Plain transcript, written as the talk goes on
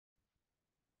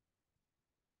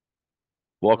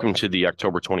Welcome to the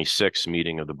October 26th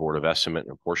meeting of the Board of Estimate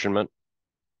and Apportionment.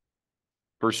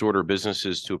 First order of business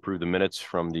is to approve the minutes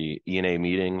from the E&A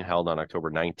meeting held on October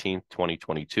 19th,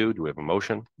 2022. Do we have a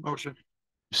motion? Motion.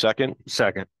 Second?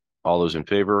 Second. All those in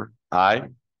favor? Aye.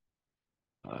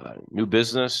 New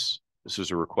business. This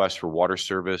is a request for water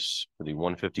service for the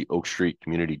 150 Oak Street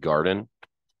Community Garden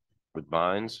with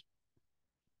vines.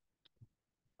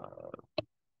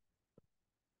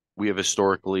 We have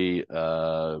historically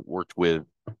worked with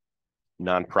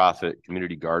nonprofit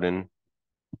community garden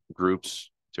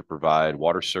groups to provide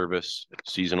water service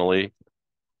seasonally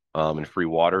and free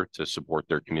water to support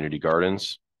their community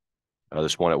gardens.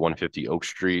 This one at 150 Oak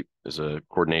Street is a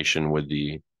coordination with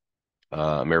the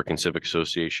American Civic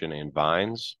Association and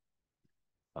Vines.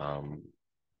 I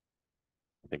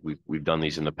think we've done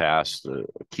these in the past. A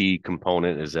key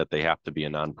component is that they have to be a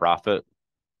nonprofit.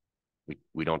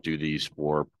 We don't do these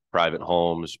for private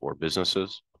homes or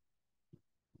businesses.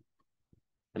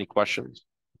 Any questions?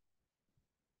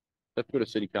 Let's go to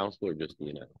City Council or just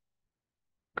E&A?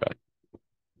 Okay.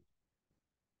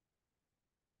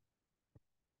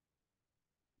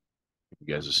 You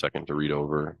guys a second to read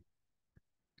over.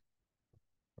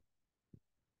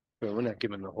 So we're not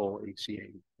giving the whole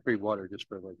HCA free water just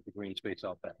for like the green space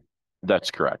out back.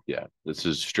 That's correct. Yeah, this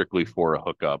is strictly for a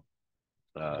hookup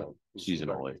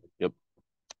seasonally. Yep.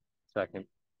 Second.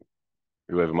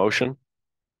 Do we have a motion?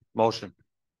 Motion.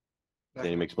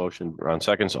 Danny makes motion. Ron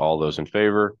seconds. All those in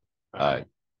favor? Aye.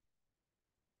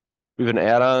 We have an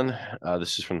add-on.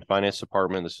 This is from the Finance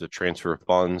Department. This is a transfer of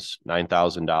funds,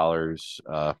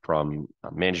 $9,000 from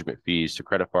management fees to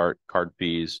credit card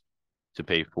fees to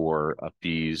pay for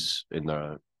fees in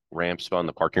the ramps fund,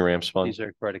 the parking ramps fund. These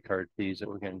are credit card fees that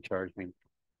we're getting charged. We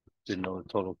didn't know the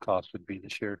total cost would be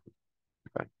this year.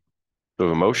 Okay. So we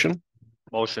have a motion?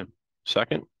 Motion.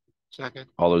 Second? Second.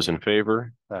 All those in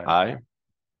favor? Aye.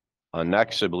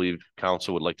 Next, I believe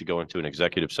council would like to go into an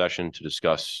executive session to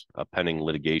discuss pending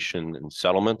litigation and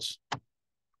settlements.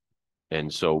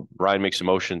 And so Brian makes a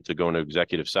motion to go into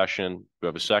executive session. Do we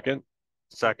have a second?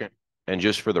 Second. And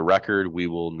just for the record, we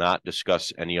will not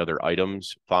discuss any other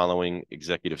items following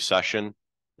executive session.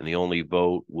 And the only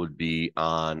vote would be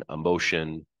on a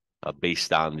motion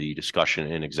based on the discussion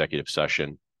in executive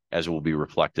session, as will be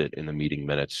reflected in the meeting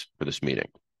minutes for this meeting.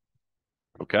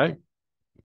 Okay.